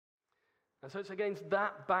And so it's against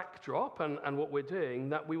that backdrop and what we're doing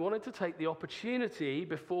that we wanted to take the opportunity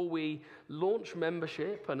before we launch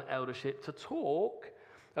membership and eldership to talk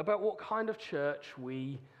about what kind of church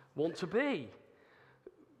we want to be.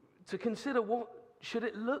 To consider what should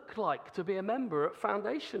it look like to be a member at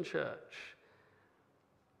Foundation Church.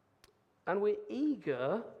 And we're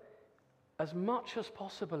eager as much as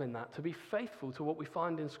possible in that to be faithful to what we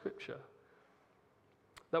find in Scripture.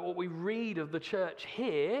 That what we read of the church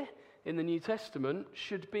here in the New Testament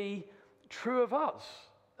should be true of us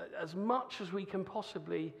as much as we can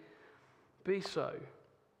possibly be so.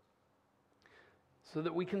 So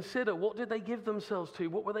that we consider, what did they give themselves to?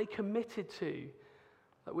 What were they committed to?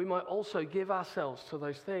 That we might also give ourselves to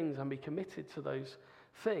those things and be committed to those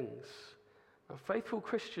things. Now, faithful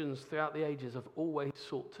Christians throughout the ages have always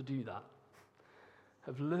sought to do that.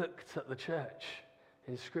 Have looked at the church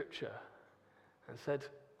in Scripture and said,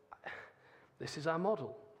 this is our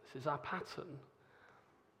model. This is our pattern.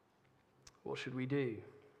 What should we do?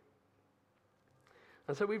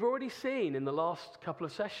 And so we've already seen in the last couple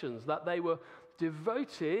of sessions that they were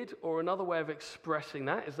devoted, or another way of expressing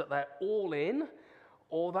that is that they're all in,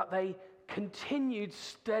 or that they continued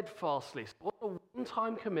steadfastly. So it wasn't a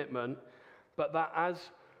one-time commitment, but that as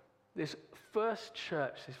this first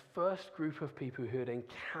church, this first group of people who had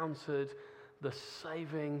encountered the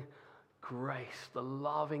saving grace, the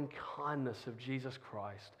loving kindness of Jesus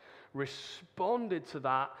Christ, responded to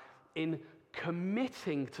that in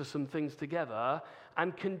committing to some things together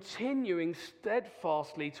and continuing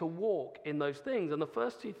steadfastly to walk in those things. And the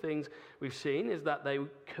first two things we've seen is that they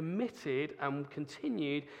committed and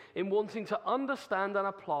continued in wanting to understand and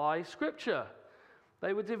apply Scripture.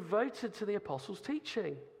 They were devoted to the apostles'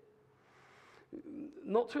 teaching.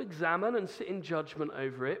 Not to examine and sit in judgment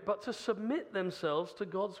over it, but to submit themselves to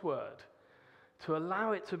God's word, to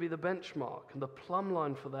allow it to be the benchmark and the plumb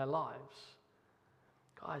line for their lives.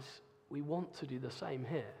 Guys, we want to do the same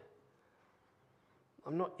here.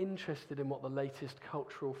 I'm not interested in what the latest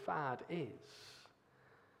cultural fad is.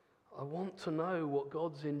 I want to know what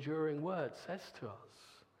God's enduring word says to us.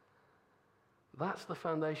 That's the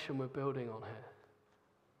foundation we're building on here.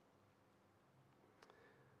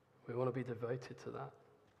 We want to be devoted to that.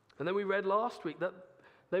 And then we read last week that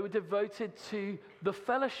they were devoted to the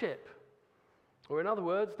fellowship. Or in other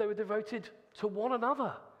words, they were devoted to one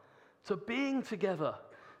another, to being together,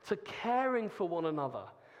 to caring for one another,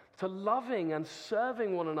 to loving and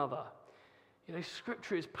serving one another. You know,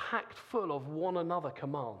 Scripture is packed full of one another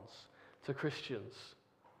commands to Christians.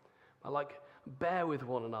 Like, bear with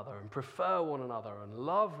one another and prefer one another and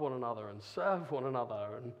love one another and serve one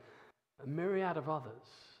another and a myriad of others.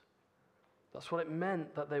 That's what it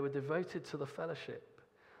meant that they were devoted to the fellowship.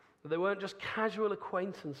 That they weren't just casual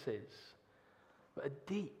acquaintances, but a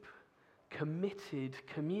deep, committed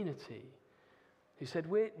community who said,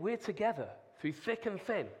 we're together through thick and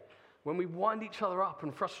thin. When we wind each other up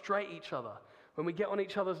and frustrate each other, when we get on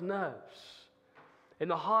each other's nerves, in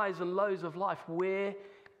the highs and lows of life, we're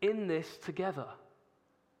in this together.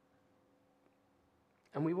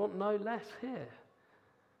 And we want no less here.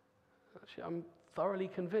 Actually, I'm thoroughly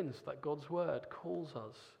convinced that God's word calls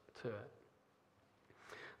us to it.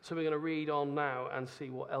 So we're going to read on now and see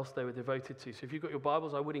what else they were devoted to. So if you've got your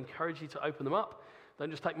Bibles, I would encourage you to open them up. Don't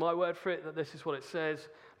just take my word for it that this is what it says.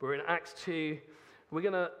 We're in Acts 2. We're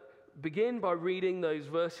going to begin by reading those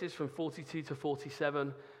verses from 42 to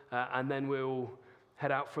 47, and then we'll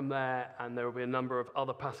head out from there, and there will be a number of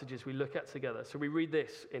other passages we look at together. So we read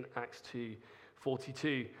this in Acts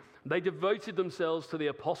 2:42. They devoted themselves to the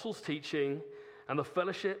apostles' teaching and the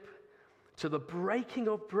fellowship, to the breaking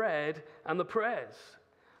of bread and the prayers.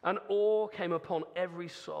 And awe came upon every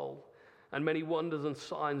soul, and many wonders and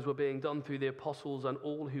signs were being done through the apostles, and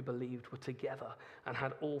all who believed were together and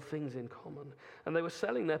had all things in common. And they were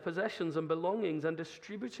selling their possessions and belongings and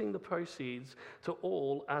distributing the proceeds to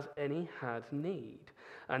all as any had need.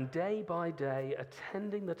 And day by day,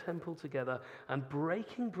 attending the temple together and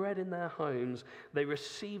breaking bread in their homes, they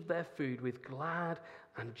received their food with glad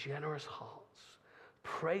and generous hearts,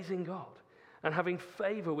 praising God and having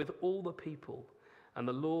favor with all the people. And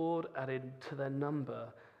the Lord added to their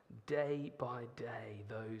number day by day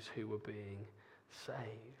those who were being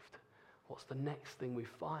saved. What's the next thing we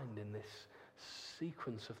find in this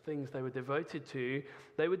sequence of things they were devoted to?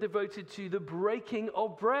 They were devoted to the breaking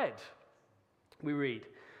of bread, we read.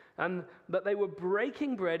 And that they were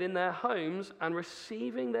breaking bread in their homes and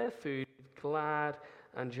receiving their food with glad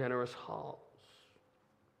and generous hearts.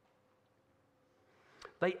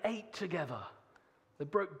 They ate together. They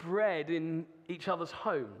broke bread in each other's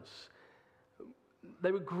homes.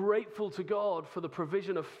 They were grateful to God for the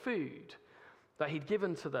provision of food. that he'd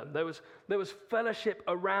given to them. There was fellowship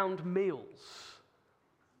around meals.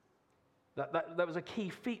 That was a key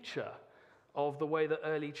feature of the way the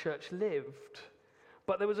early church lived.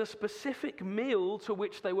 But there was a specific meal to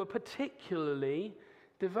which they were particularly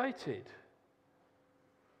devoted.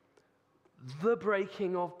 The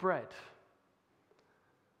breaking of bread.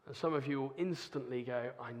 And some of you will instantly go,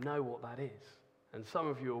 I know what that is. And some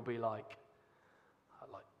of you will be like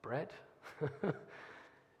bread?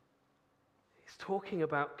 He's talking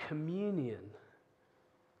about communion.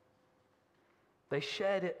 They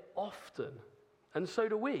shared it often, and so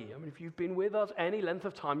do we. I mean, if you've been with us any length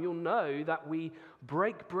of time, you'll know that we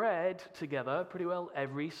break bread together pretty well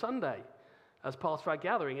every Sunday as part of our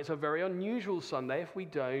gathering. It's a very unusual Sunday if we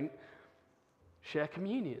don't share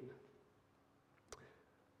communion.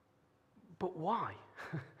 But why?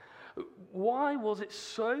 Why was it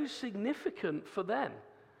so significant for them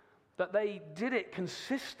that they did it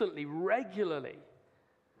consistently, regularly,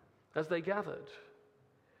 as they gathered?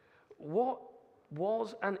 What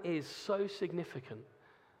was and is so significant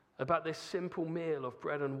about this simple meal of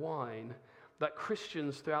bread and wine that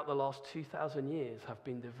Christians throughout the last 2,000 years have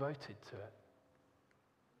been devoted to it?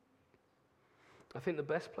 I think the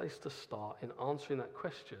best place to start in answering that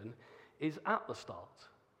question is at the start,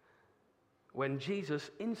 when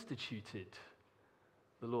Jesus instituted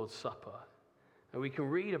the Lord's Supper. And we can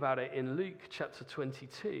read about it in Luke chapter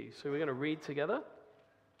 22. So we're going to read together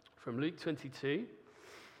from Luke 22,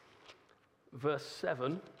 verse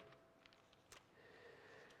 7,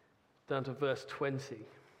 down to verse 20.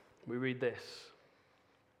 We read this.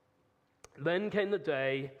 Then came the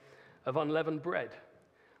day of unleavened bread,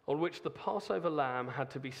 on which the Passover lamb had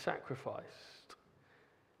to be sacrificed.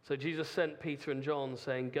 So Jesus sent Peter and John,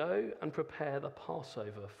 saying, Go and prepare the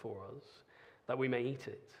Passover for us, that we may eat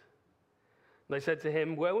it. They said to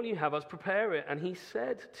him, Where will you have us prepare it? And he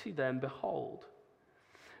said to them, Behold,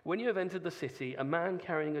 when you have entered the city, a man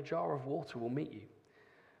carrying a jar of water will meet you.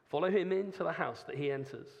 Follow him into the house that he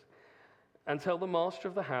enters, and tell the master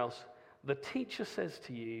of the house, The teacher says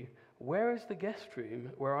to you, Where is the guest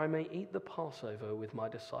room where I may eat the Passover with my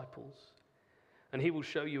disciples? And he will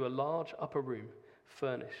show you a large upper room,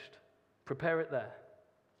 furnished. Prepare it there.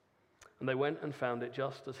 And they went and found it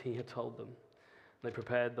just as he had told them. They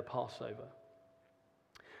prepared the Passover.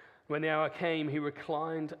 When the hour came, he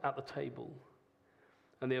reclined at the table,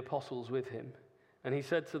 and the apostles with him. And he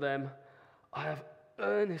said to them, I have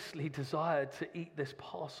earnestly desired to eat this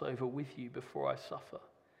Passover with you before I suffer.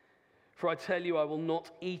 For I tell you, I will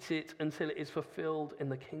not eat it until it is fulfilled in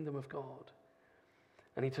the kingdom of God.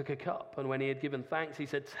 And he took a cup, and when he had given thanks, he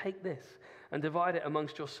said, Take this and divide it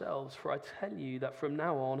amongst yourselves, for I tell you that from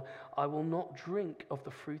now on I will not drink of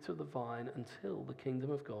the fruit of the vine until the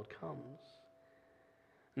kingdom of God comes.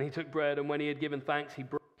 And he took bread, and when he had given thanks, he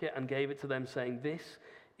broke it and gave it to them, saying, This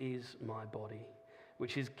is my body,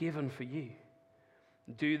 which is given for you.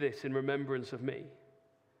 Do this in remembrance of me.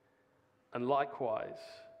 And likewise,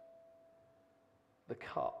 the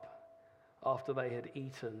cup, after they had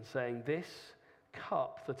eaten, saying, This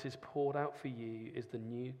cup that is poured out for you is the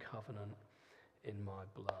new covenant in my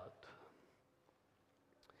blood.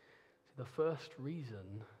 The first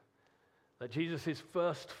reason that Jesus'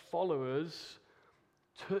 first followers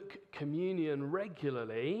took communion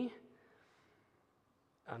regularly,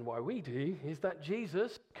 and why we do, is that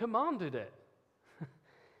Jesus commanded it.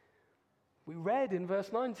 We read in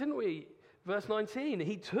verse 9, didn't we? Verse 19,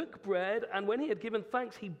 he took bread, and when he had given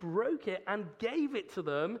thanks, he broke it and gave it to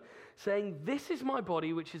them, saying, This is my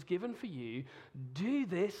body, which is given for you. Do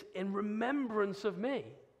this in remembrance of me.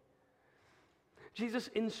 Jesus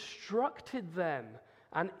instructed them,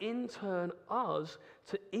 and in turn us,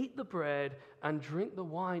 to eat the bread and drink the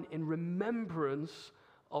wine in remembrance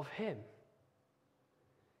of him.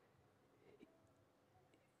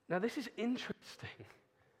 Now, this is interesting.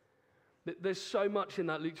 There's so much in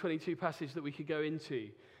that Luke 22 passage that we could go into.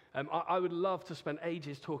 I would love to spend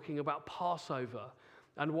ages talking about Passover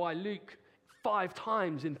and why Luke 5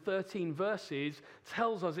 times in 13 verses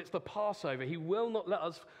tells us it's the Passover. He will not let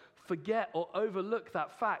us forget or overlook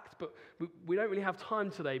that fact, but we don't really have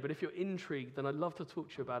time today. But if you're intrigued, then I'd love to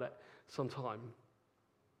talk to you about it sometime.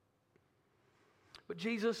 But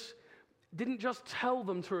Jesus didn't just tell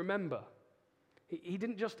them to remember. He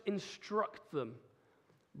didn't just instruct them,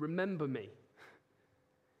 remember me.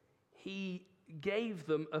 He gave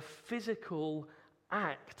them a physical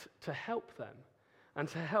act to help them and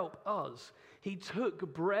to help us. He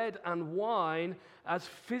took bread and wine as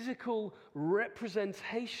physical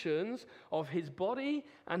representations of his body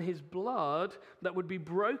and his blood that would be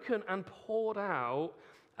broken and poured out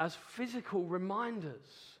as physical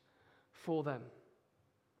reminders for them.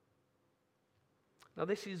 Now,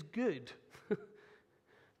 this is good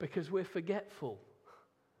because we're forgetful.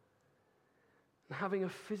 And having a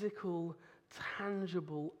physical,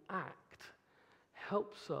 tangible act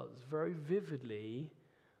helps us very vividly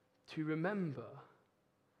to remember,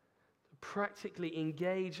 to practically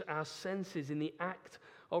engage our senses in the act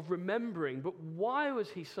of remembering. But why was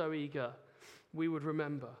he so eager we would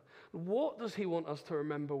remember? What does he want us to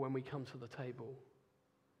remember when we come to the table?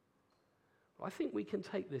 I think we can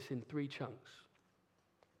take this in 3 chunks: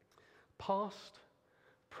 past,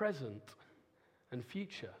 present, and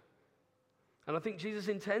future. And I think Jesus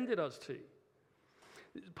intended us to.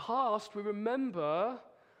 Past, we remember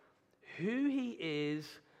who he is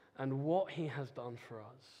and what he has done for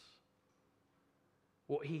us.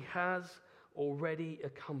 What he has already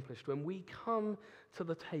accomplished. When we come to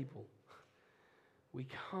the table, we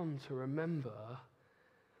come to remember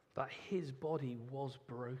that his body was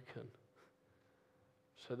broken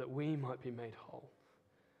so that we might be made whole.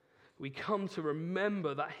 We come to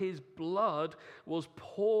remember that his blood was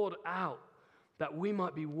poured out that we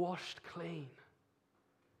might be washed clean.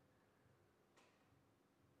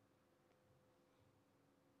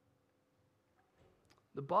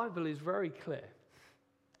 The Bible is very clear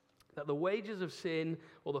that the wages of sin,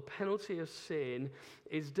 or the penalty of sin,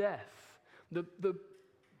 is death.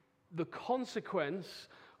 The consequence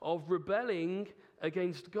of rebelling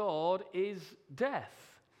against God is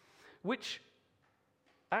death, which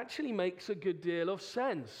actually makes a good deal of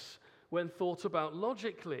sense when thought about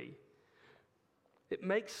logically. It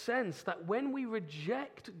makes sense that when we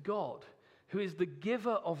reject God, who is the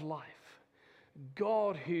giver of life,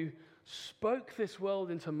 God who spoke this world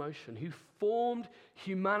into motion, who formed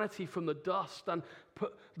humanity from the dust and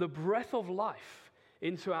put the breath of life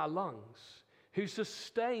into our lungs, who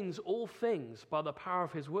sustains all things by the power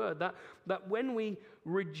of his word, that when we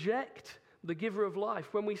reject the giver of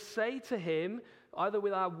life, when we say to him, either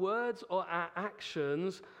with our words or our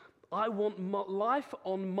actions, I want life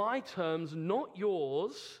on my terms, not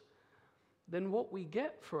yours, then what we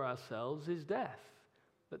get for ourselves is death.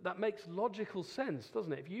 That makes logical sense,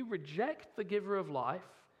 doesn't it? If you reject the giver of life,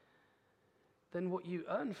 then what you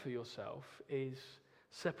earn for yourself is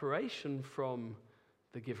separation from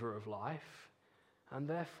the giver of life, and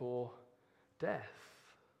therefore death.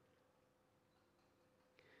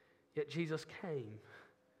 Yet Jesus came,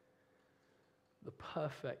 the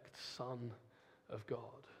perfect Son of God,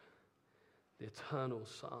 the eternal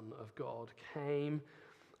Son of God, came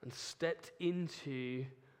and stepped into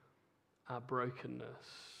our brokenness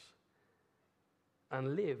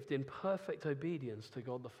and lived in perfect obedience to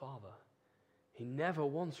God the Father. He never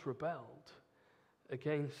once rebelled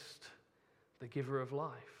against the giver of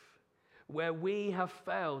life. Where we have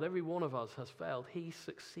failed, every one of us has failed, he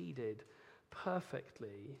succeeded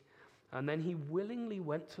perfectly. And then he willingly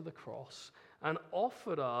went to the cross and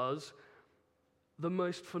offered us the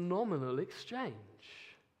most phenomenal exchange.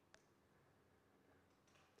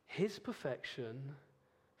 His perfection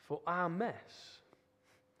for our mess.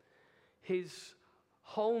 His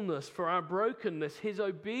wholeness for our brokenness. His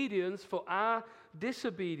obedience for our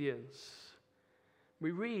disobedience.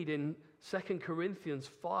 We read in 2 Corinthians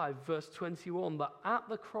 5 verse 21 that at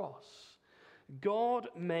the cross, God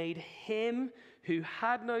made him who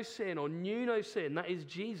had no sin or knew no sin, that is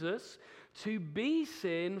Jesus, to be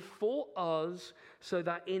sin for us so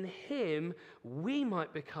that in him we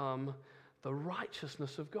might become the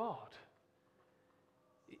righteousness of God.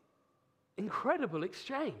 Incredible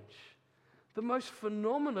exchange. The most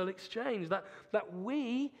phenomenal exchange that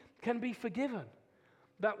we can be forgiven,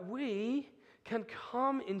 that we can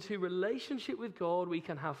come into relationship with God, we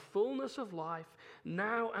can have fullness of life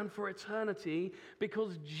now and for eternity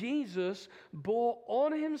because Jesus bore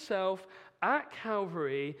on himself at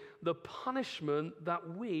Calvary the punishment that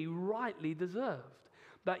we rightly deserved,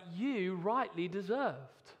 that you rightly deserved.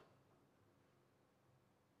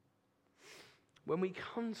 When we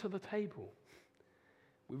come to the table,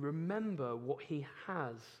 we remember what he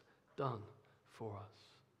has done for us.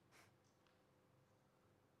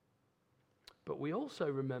 But we also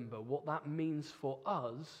remember what that means for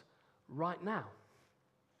us right now.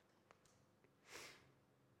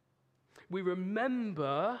 We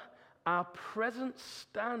remember our present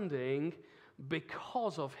standing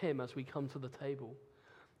because of him as we come to the table.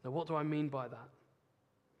 Now, what do I mean by that?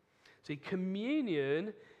 See,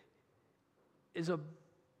 communion is a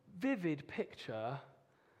vivid picture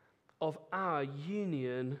of our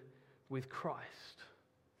union with Christ.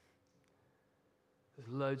 There's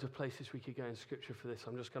loads of places we could go in Scripture for this.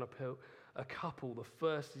 I'm just going to put a couple. The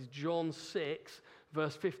first is John 6,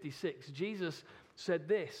 verse 56. Jesus said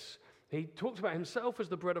this. He talked about himself as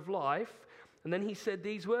the bread of life, And then he said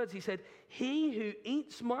these words. He said, he who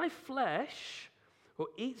eats my flesh, or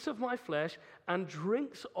eats of my flesh and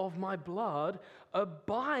drinks of my blood,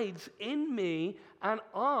 abides in me and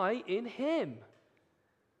I in him.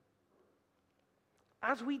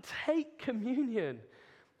 As we take communion,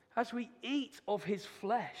 as we eat of his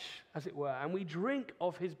flesh, as it were, and we drink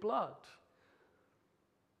of his blood,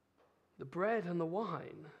 the bread and the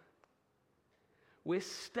wine, we're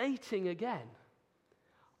stating again,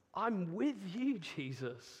 I'm with you,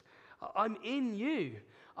 Jesus. I'm in you.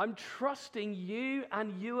 I'm trusting you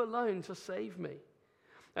and you alone to save me.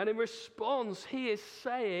 And in response, he is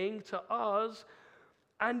saying to us,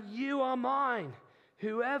 and you are mine.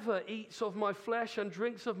 Whoever eats of my flesh and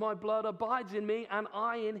drinks of my blood abides in me and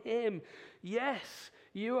I in him. Yes,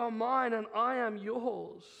 you are mine and I am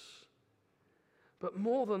yours. But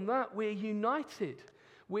more than that, we're united.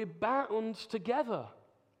 We're bound together.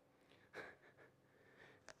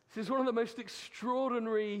 This is one of the most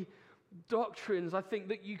extraordinary doctrines I think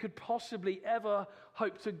that you could possibly ever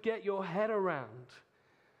hope to get your head around.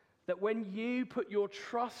 That when you put your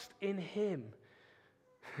trust in him,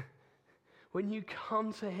 when you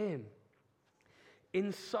come to him,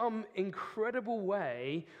 in some incredible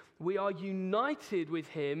way, we are united with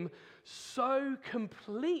him so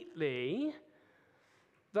completely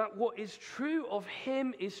that what is true of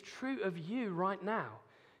him is true of you right now,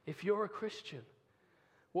 if you're a Christian.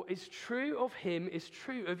 What is true of him is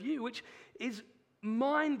true of you, which is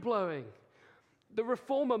mind-blowing. The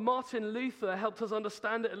reformer Martin Luther helped us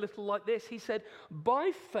understand it a little like this. He said,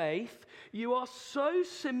 by faith, you are so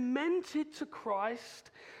cemented to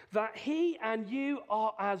Christ that he and you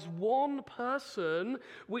are as one person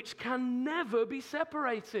which can never be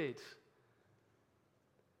separated.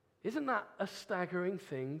 Isn't that a staggering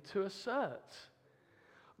thing to assert?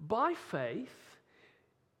 By faith,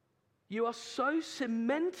 you are so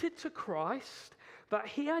cemented to Christ that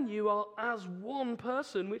he and you are as one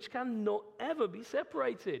person which cannot ever be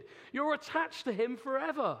separated. You're attached to him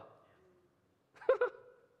forever.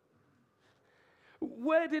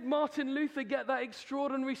 Where did Martin Luther get that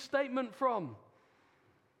extraordinary statement from?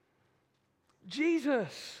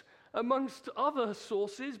 Jesus, amongst other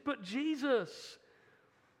sources, but Jesus.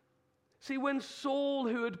 See, when Saul,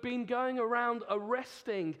 who had been going around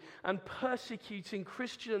arresting and persecuting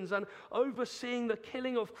Christians and overseeing the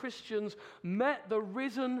killing of Christians, met the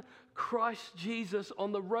risen Christ Jesus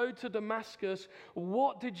on the road to Damascus,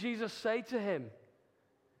 what did Jesus say to him?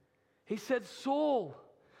 He said, Saul,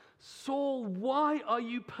 Saul, why are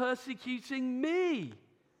you persecuting me?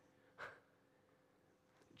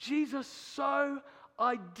 Jesus so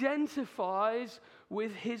identifies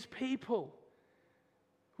with his people,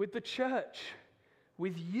 with the church,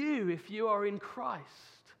 with you if you are in Christ,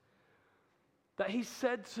 that he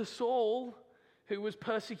said to Saul, who was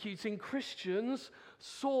persecuting Christians,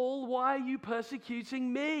 Saul, why are you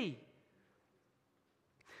persecuting me?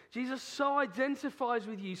 Jesus so identifies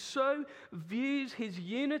with you, so views his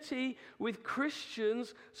unity with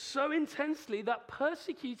Christians so intensely that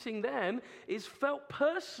persecuting them is felt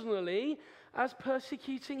personally as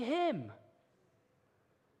persecuting him.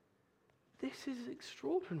 This is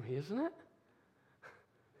extraordinary, isn't it?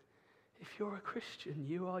 If you're a Christian,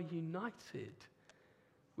 you are united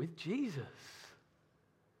with Jesus.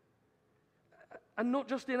 And not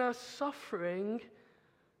just in our suffering,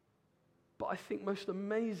 but I think most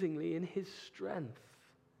amazingly in his strength.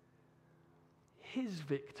 His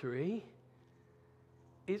victory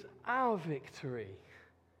is our victory.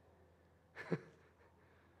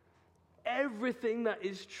 Everything that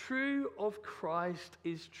is true of Christ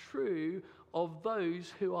is true of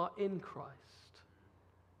those who are in Christ.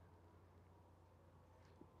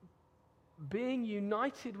 Being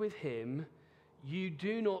united with him, you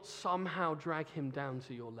do not somehow drag him down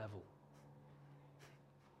to your level.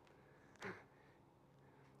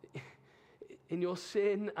 In your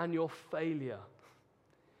sin and your failure,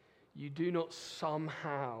 you do not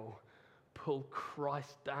somehow pull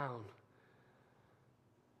Christ down.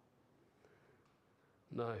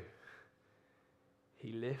 No,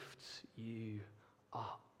 he lifts you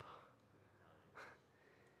up.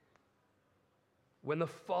 When the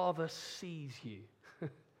Father sees you,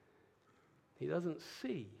 he doesn't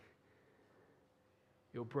see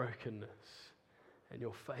your brokenness and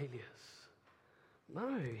your failures.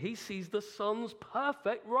 No, he sees the Son's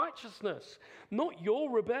perfect righteousness, not your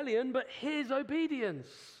rebellion, but his obedience.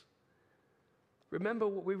 Remember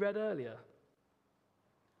what we read earlier?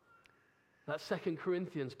 That 2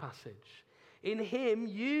 Corinthians passage. In him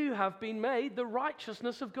you have been made the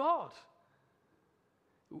righteousness of God.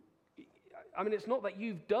 I mean, it's not that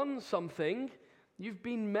you've done something. You've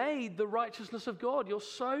been made the righteousness of God. You're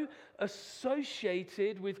so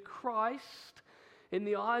associated with Christ in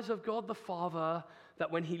the eyes of God the Father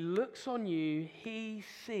that when he looks on you, he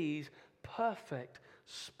sees perfect,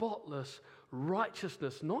 spotless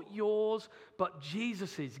righteousness, not yours, but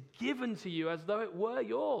Jesus's, given to you as though it were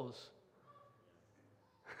yours.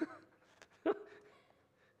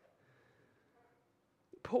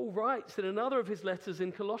 Paul writes in another of his letters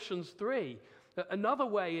in Colossians 3, another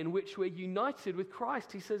way in which we're united with Christ.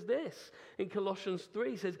 He says this in Colossians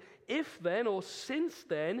 3, he says, if then, or since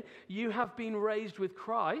then, you have been raised with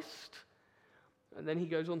Christ, and then he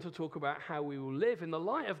goes on to talk about how we will live in the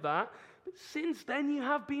light of that, but since then you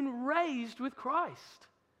have been raised with Christ.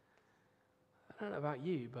 I don't know about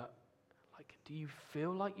you, but do you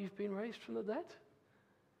feel like you've been raised from the dead?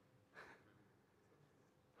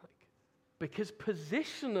 Because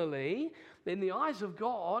positionally, in the eyes of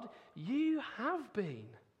God, you have been.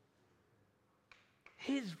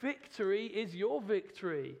 His victory is your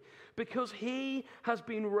victory. Because he has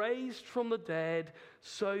been raised from the dead,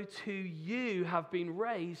 so too you have been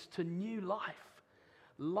raised to new life.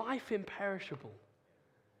 Life imperishable,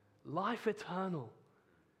 life eternal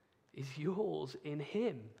is yours in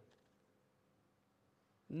him.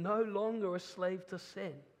 No longer a slave to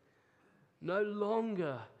sin, no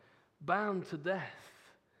longer bound to death,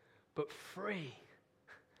 but free,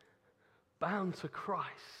 bound to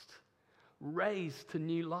Christ, raised to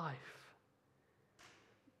new life.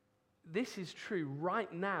 This is true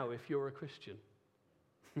right now if you're a Christian.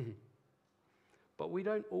 But we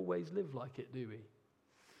don't always live like it, do we?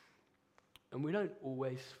 And we don't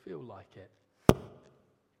always feel like it.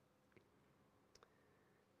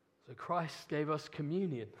 So Christ gave us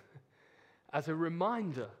communion as a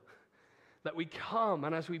reminder that we come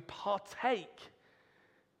and as we partake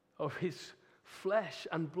of his flesh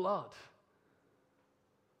and blood,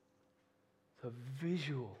 the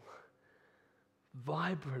visual,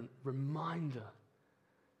 vibrant reminder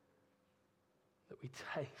that we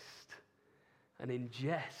taste and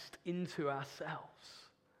ingest into ourselves.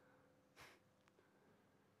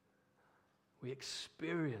 We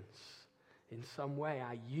experience in some way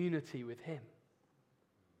our unity with him.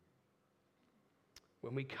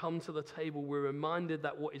 When we come to the table, we're reminded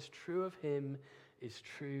that what is true of him is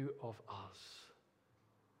true of us.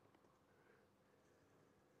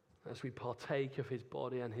 As we partake of his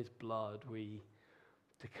body and his blood, we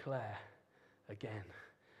declare again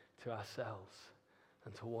to ourselves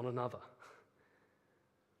and to one another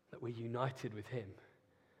that we're united with him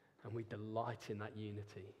and we delight in that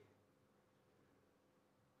unity.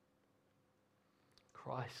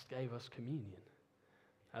 Christ gave us communion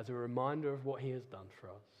as a reminder of what he has done for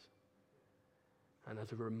us, and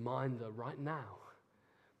as a reminder right now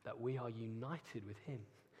that we are united with him.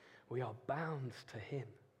 We are bound to him,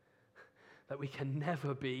 that we can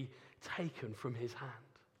never be taken from his hand.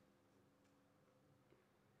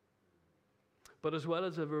 But as well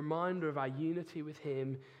as a reminder of our unity with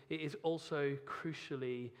him, it is also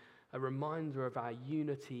crucially a reminder of our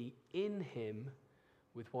unity in him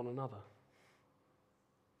with one another.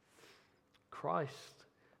 Christ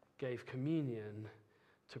gave communion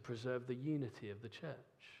to preserve the unity of the church.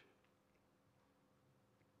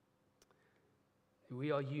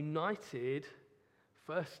 We are united,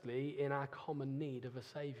 firstly, in our common need of a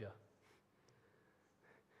Savior.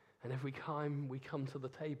 And every time we come to the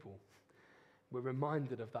table, we're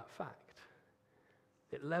reminded of that fact.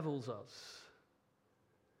 It levels us.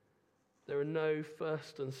 There are no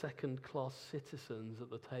first and second class citizens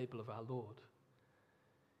at the table of our Lord.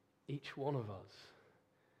 Each one of us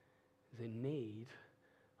is in need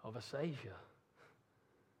of a Savior.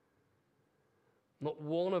 Not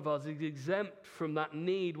one of us is exempt from that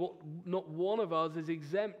need. Not one of us is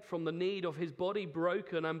exempt from the need of his body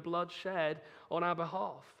broken and blood shed on our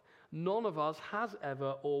behalf. None of us has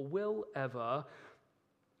ever or will ever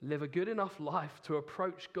live a good enough life to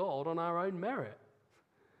approach God on our own merit.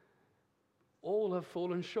 All have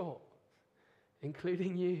fallen short,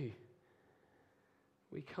 including you.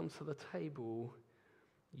 We come to the table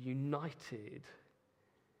united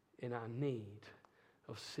in our need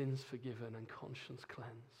of sins forgiven and conscience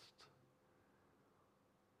cleansed.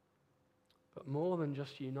 But more than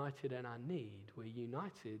just united in our need, we're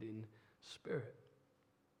united in spirit.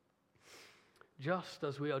 Just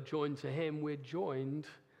as we are joined to him, we're joined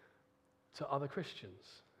to other Christians.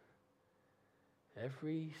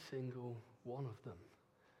 Every single one of them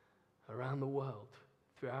around the world,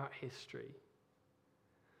 throughout history.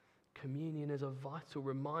 Communion is a vital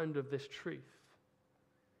reminder of this truth.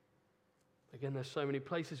 Again, there's so many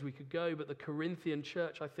places we could go, but the Corinthian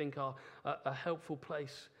church, I think, are a helpful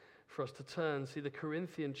place for us to turn. See, the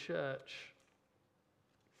Corinthian church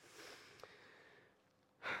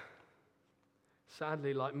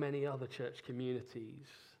sadly, like many other church communities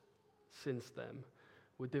since then,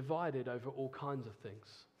 were divided over all kinds of things.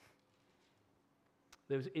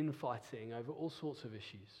 There was infighting over all sorts of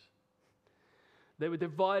issues. They were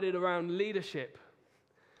divided around leadership.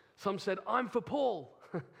 Some said, I'm for Paul,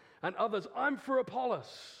 and others, I'm for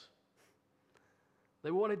Apollos.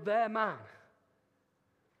 They wanted their man.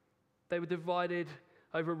 They were divided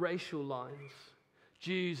over racial lines,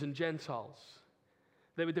 Jews and Gentiles.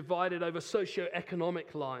 They were divided over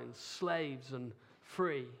socio-economic lines, slaves and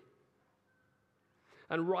free.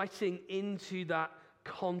 And writing into that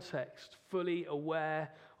context, fully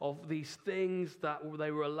aware of these things that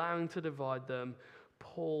they were allowing to divide them,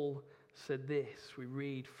 Paul said this. We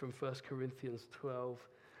read from 1 Corinthians 12.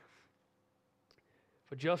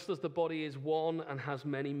 For just as the body is one and has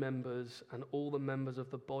many members, and all the members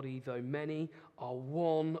of the body, though many, are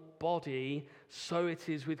one body, so it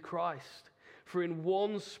is with Christ. For in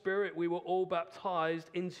one Spirit we were all baptized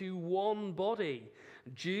into one body,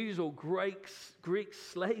 Jews or Greeks,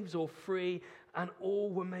 slaves or free, and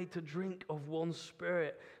all were made to drink of one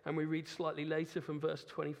Spirit. And we read slightly later from verse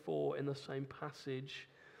 24 in the same passage.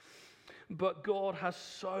 But God has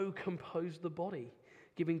so composed the body,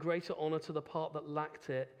 giving greater honor to the part that lacked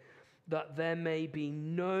it, that there may be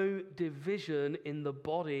no division in the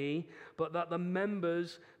body, but that the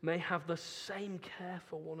members may have the same care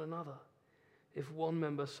for one another. If one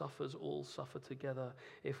member suffers, all suffer together.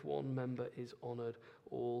 If one member is honored,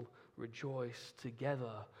 all rejoice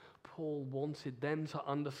together. Paul wanted them to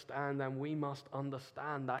understand, and we must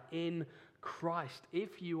understand, that in Christ,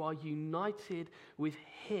 if you are united with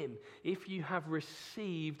him, if you have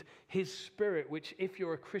received his Spirit, which if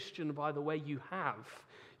you're a Christian, by the way, you have,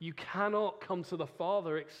 you cannot come to the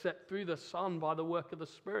Father except through the Son by the work of the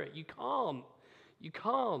Spirit. You can't. You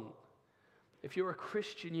can't. If you're a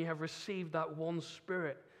Christian, you have received that one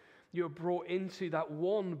Spirit. You're brought into that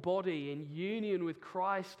one body in union with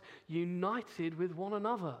Christ, united with one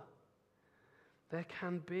another. There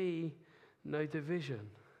can be no division.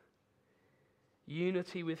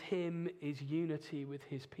 Unity with him is unity with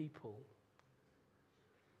his people.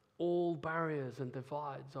 All barriers and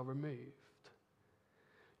divides are removed.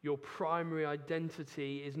 Your primary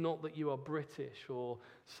identity is not that you are British or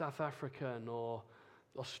South African or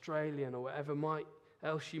Australian or whatever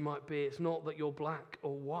else you might be. It's not that you're black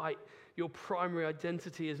or white. Your primary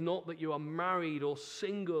identity is not that you are married or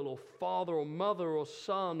single or father or mother or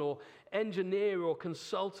son or engineer or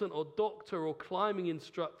consultant or doctor or climbing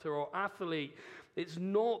instructor or athlete. It's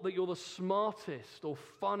not that you're the smartest or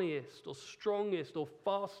funniest or strongest or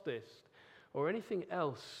fastest or anything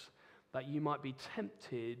else that you might be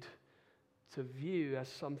tempted to view as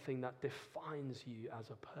something that defines you as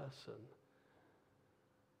a person.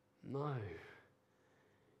 No.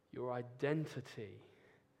 Your identity,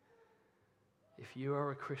 if you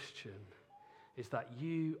are a Christian, is that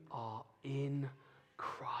you are in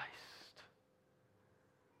Christ.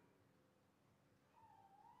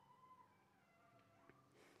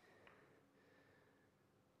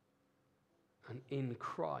 And in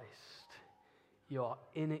Christ, you are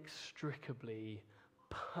inextricably,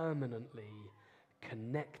 permanently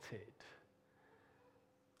connected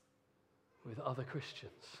with other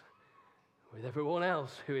Christians, with everyone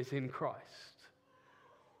else who is in Christ.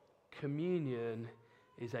 Communion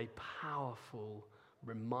is a powerful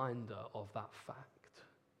reminder of that fact,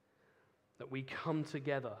 that we come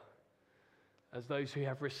together as those who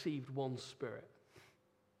have received one Spirit.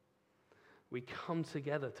 We come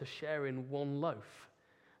together to share in one loaf.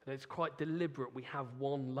 And it's quite deliberate. We have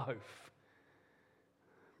one loaf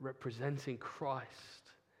representing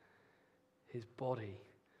Christ, his body.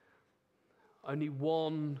 Only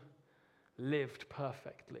one lived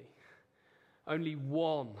perfectly. Only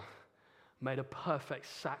one made a perfect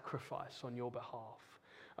sacrifice on your behalf.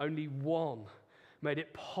 Only one made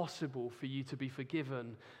it possible for you to be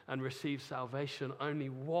forgiven and receive salvation. Only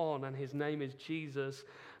one, and his name is Jesus,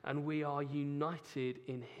 and we are united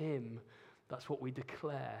in him. That's what we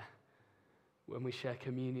declare when we share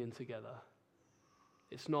communion together.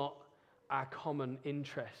 It's not our common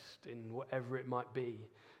interest in whatever it might be.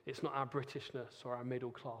 It's not our Britishness or our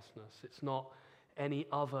middle classness. It's not any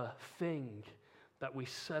other thing that we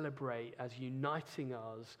celebrate as uniting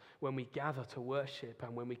us when we gather to worship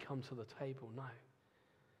and when we come to the table. No.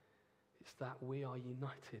 It's that we are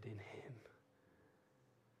united in him.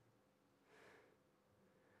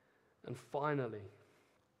 And finally,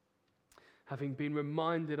 having been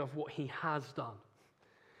reminded of what he has done,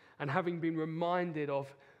 and having been reminded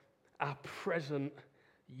of our present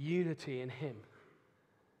unity in him,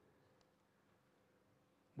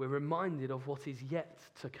 we're reminded of what is yet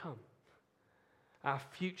to come, our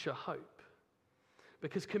future hope.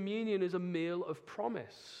 Because communion is a meal of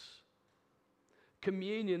promise.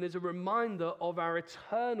 Communion is a reminder of our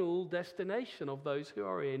eternal destination of those who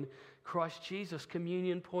are in Christ Jesus.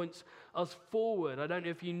 Communion points us forward. I don't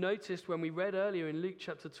know if you noticed when we read earlier in Luke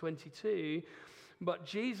chapter 22, but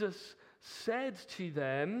Jesus said to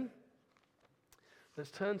them,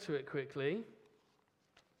 let's turn to it quickly,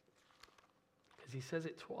 because he says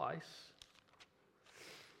it twice.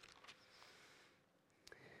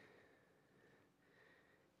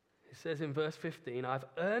 It says in verse 15, I've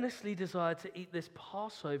earnestly desired to eat this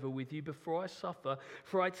Passover with you before I suffer,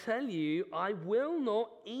 for I tell you, I will not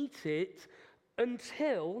eat it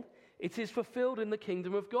until it is fulfilled in the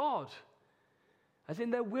kingdom of God. As in,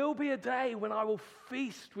 there will be a day when I will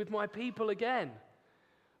feast with my people again,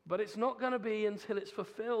 but it's not going to be until it's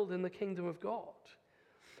fulfilled in the kingdom of God.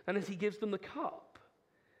 And as he gives them the cup,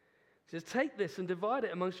 he says, take this and divide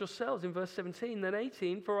it amongst yourselves in verse 17, then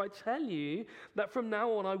 18, for I tell you that from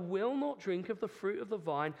now on I will not drink of the fruit of the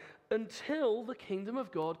vine until the kingdom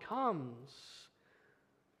of God comes.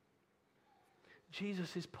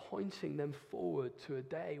 Jesus is pointing them forward to a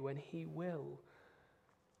day when he will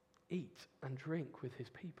eat and drink with his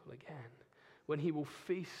people again, when he will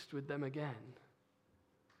feast with them again.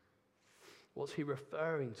 What's he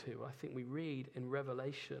referring to? I think we read in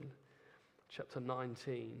Revelation chapter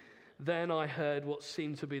 19. Then I heard what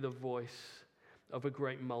seemed to be the voice of a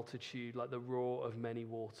great multitude, like the roar of many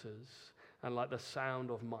waters, and like the sound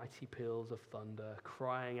of mighty peals of thunder,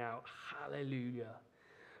 crying out, Hallelujah!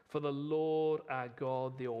 For the Lord our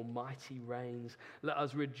God, the Almighty, reigns. Let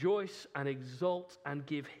us rejoice and exult and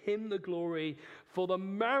give him the glory, for the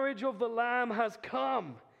marriage of the Lamb has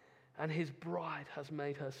come, and his bride has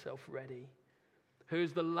made herself ready. Who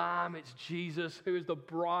is the Lamb? It's Jesus. Who is the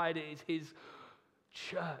bride? It is his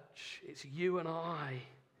church. It's you and I.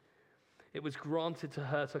 It was granted to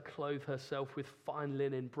her to clothe herself with fine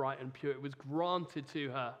linen, bright and pure. It was granted to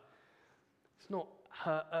her. It's not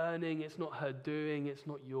her earning, it's not her doing, it's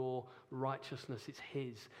not your righteousness, it's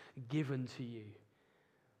his, given to you.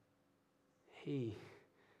 He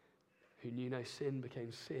who knew no sin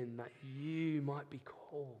became sin, that you might be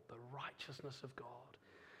called the righteousness of God.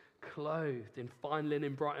 Clothed in fine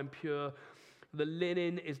linen, bright and pure. The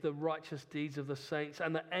linen is the righteous deeds of the saints.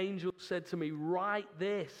 And the angel said to me, write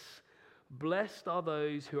this, blessed are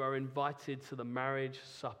those who are invited to the marriage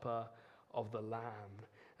supper of the Lamb.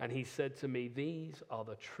 And he said to me, these are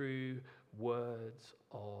the true words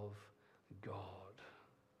of God.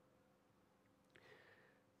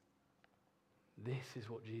 This is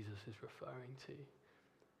what Jesus is referring to.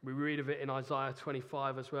 We read of it in Isaiah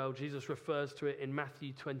 25 as well. Jesus refers to it in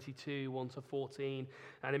Matthew 22, 1 to 14,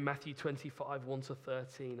 and in Matthew 25, 1 to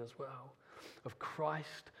 13 as well. Of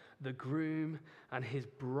Christ, the groom, and his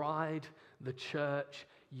bride, the church,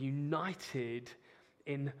 united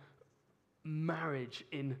in marriage,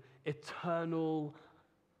 in eternal,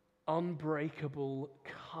 unbreakable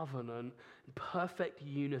covenant, perfect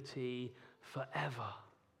unity forever.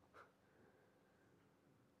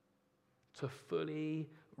 To fully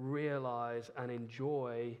realize and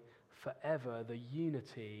enjoy forever the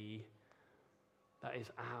unity that is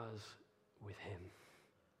ours with him.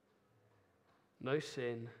 No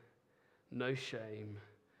sin, no shame,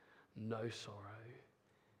 no sorrow.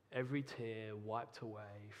 Every tear wiped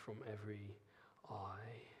away from every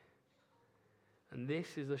eye. And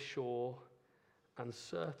this is a sure and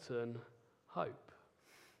certain hope.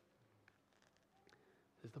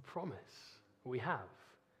 There's the promise we have.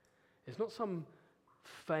 It's not some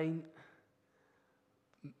faint,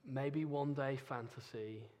 maybe one day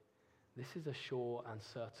fantasy. This is a sure and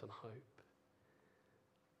certain hope.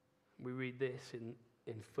 We read this in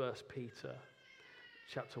 1 Peter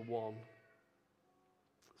chapter 1.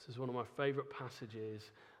 This is one of my favorite passages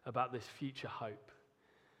about this future hope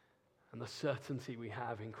and the certainty we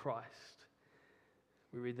have in Christ.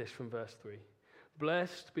 We read this from verse 3.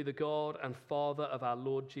 Blessed be the God and Father of our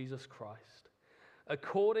Lord Jesus Christ.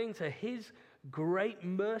 According to his great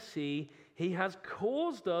mercy, he has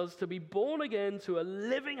caused us to be born again to a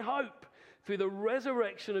living hope through the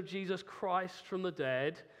resurrection of Jesus Christ from the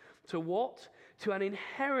dead. To what? To an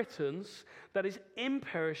inheritance that is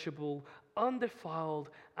imperishable, undefiled,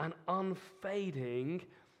 and unfading.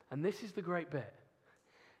 And this is the great bit.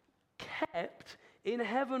 Kept in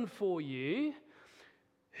heaven for you,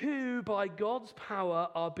 who by God's power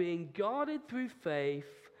are being guarded through faith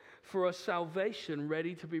for a salvation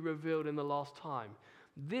ready to be revealed in the last time.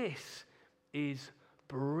 This is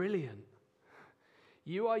brilliant.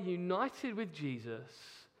 You are united with Jesus.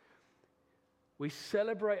 We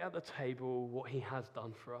celebrate at the table what he has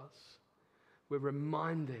done for us. We're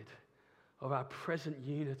reminded of our present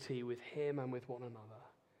unity with him and with one another.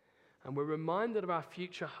 And we're reminded of our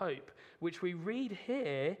future hope, which we read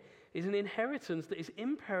here is an inheritance that is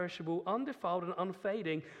imperishable, undefiled, and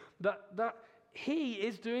unfading, that he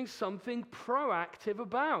is doing something proactive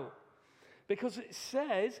about. Because it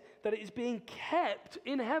says that it is being kept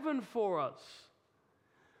in heaven for us.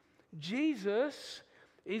 Jesus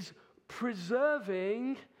is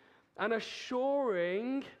preserving and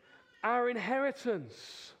assuring our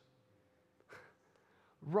inheritance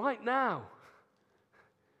right now.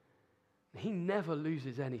 He never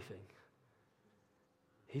loses anything.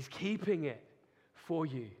 He's keeping it for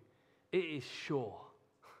you. It is sure.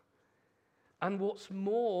 And what's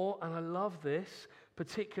more, and I love this,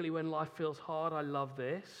 particularly when life feels hard, I love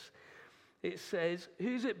this. It says,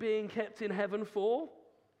 who's it being kept in heaven for?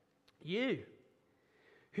 You,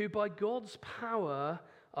 who by God's power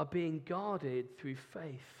are being guarded through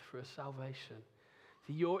faith for a salvation.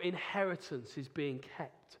 So your inheritance is being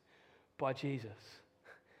kept by Jesus.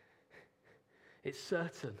 It's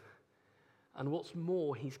certain. And what's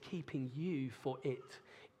more, he's keeping you for it.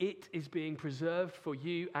 It is being preserved for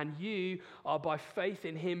you, and you are by faith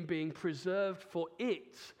in him being preserved for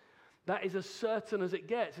it. That is as certain as it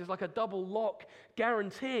gets. It's like a double lock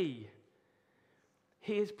guarantee.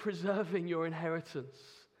 He is preserving your inheritance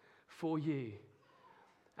for you.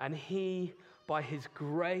 And he, by his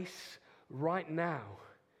grace right now,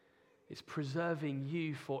 is preserving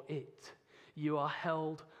you for it. You are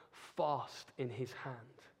held fast in his hand.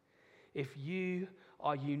 If you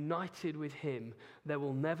are united with him, there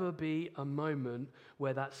will never be a moment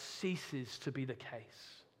where that ceases to be the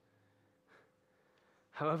case.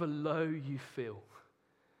 However low you feel,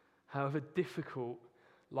 however difficult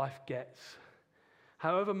life gets,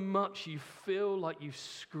 however much you feel like you've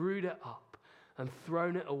screwed it up and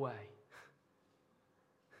thrown it away,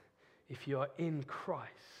 if you are in Christ,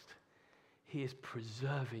 he is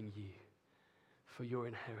preserving you for your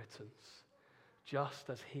inheritance, just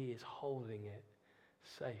as he is holding it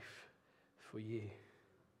safe for you.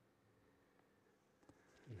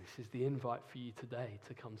 And this is the invite for you today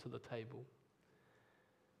to come to the table,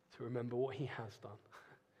 to remember what he has done,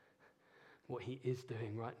 what he is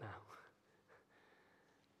doing right now,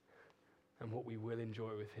 and what we will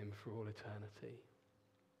enjoy with him for all eternity.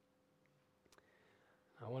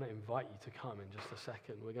 I want to invite you to come in just a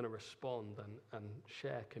second. We're going to respond and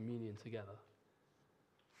share communion together.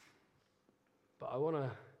 But I want to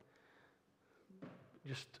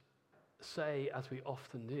just say, as we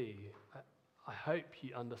often do, I hope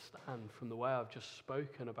you understand from the way I've just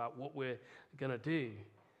spoken about what we're going to do,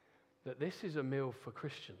 that this is a meal for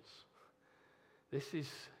Christians. This is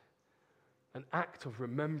an act of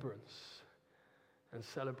remembrance and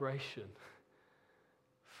celebration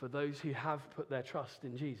for those who have put their trust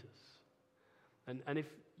in Jesus. And if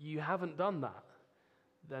you haven't done that,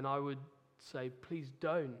 then I would say, please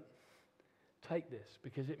don't take this,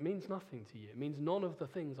 because it means nothing to you. It means none of the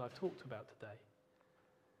things I've talked about today.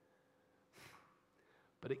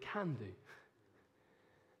 But it can do.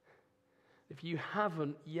 If you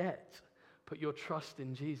haven't yet put your trust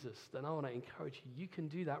in Jesus, then I want to encourage you, you can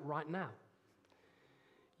do that right now.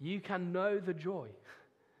 You can know the joy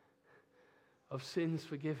of sins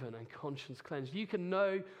forgiven and conscience cleansed. You can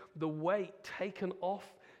know the weight taken off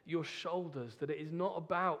your shoulders, that it is not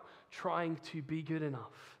about trying to be good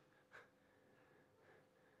enough,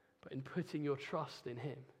 but in putting your trust in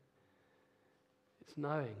him. It's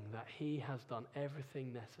knowing that he has done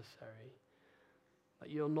everything necessary, that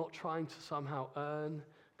you're not trying to somehow earn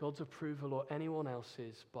God's approval or anyone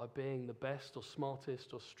else's by being the best or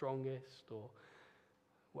smartest or strongest or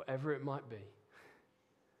whatever it might be.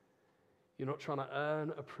 You're not trying to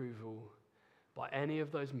earn approval by any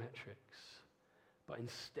of those metrics, but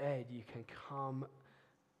instead you can come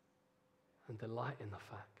and delight in the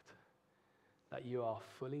fact that you are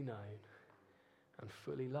fully known and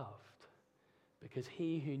fully loved, because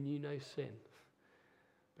he who knew no sin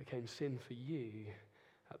became sin for you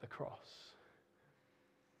at the cross.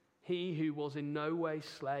 He who was in no way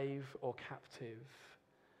slave or captive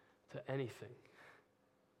to anything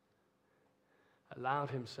allowed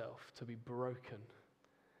himself to be broken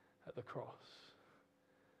at the cross,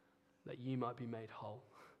 that you might be made whole.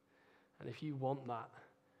 And if you want that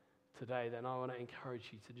today, then I want to encourage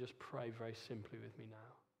you to just pray very simply with me now.